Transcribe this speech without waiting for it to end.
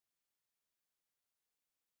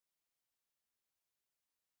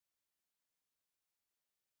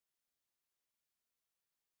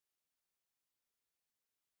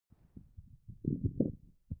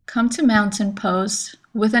Come to mountain pose.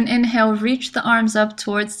 With an inhale, reach the arms up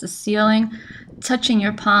towards the ceiling, touching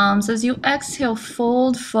your palms. As you exhale,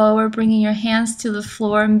 fold forward, bringing your hands to the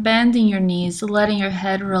floor and bending your knees, letting your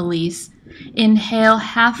head release. Inhale,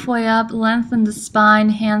 halfway up, lengthen the spine,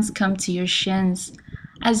 hands come to your shins.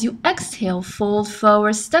 As you exhale, fold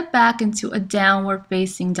forward, step back into a downward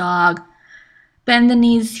facing dog. Bend the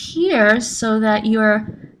knees here so that your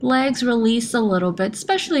legs release a little bit,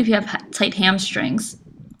 especially if you have tight hamstrings.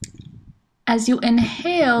 As you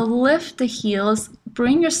inhale, lift the heels,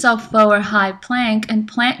 bring yourself forward, high plank, and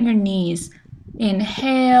plant your knees.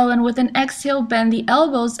 Inhale, and with an exhale, bend the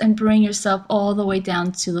elbows and bring yourself all the way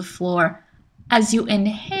down to the floor. As you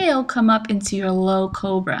inhale, come up into your low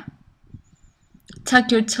cobra.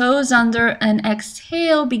 Tuck your toes under and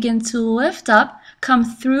exhale, begin to lift up, come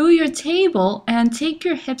through your table and take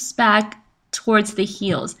your hips back towards the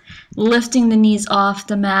heels, lifting the knees off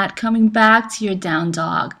the mat, coming back to your down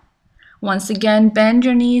dog. Once again, bend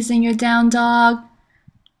your knees in your down dog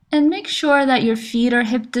and make sure that your feet are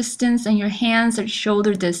hip distance and your hands are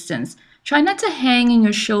shoulder distance. Try not to hang in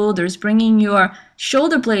your shoulders, bringing your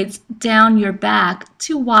shoulder blades down your back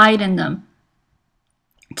to widen them.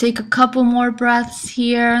 Take a couple more breaths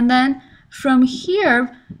here, and then from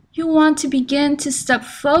here, you want to begin to step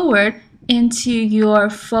forward into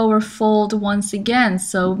your forward fold once again.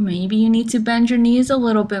 So maybe you need to bend your knees a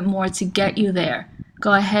little bit more to get you there.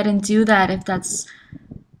 Go ahead and do that if that's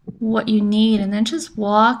what you need, and then just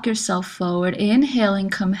walk yourself forward. Inhaling,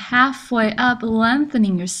 come halfway up,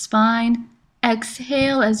 lengthening your spine.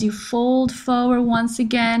 Exhale as you fold forward once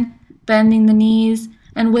again, bending the knees.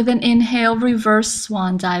 And with an inhale, reverse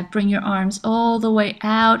swan dive. Bring your arms all the way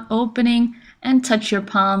out, opening, and touch your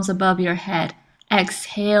palms above your head.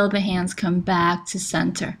 Exhale, the hands come back to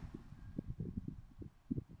center.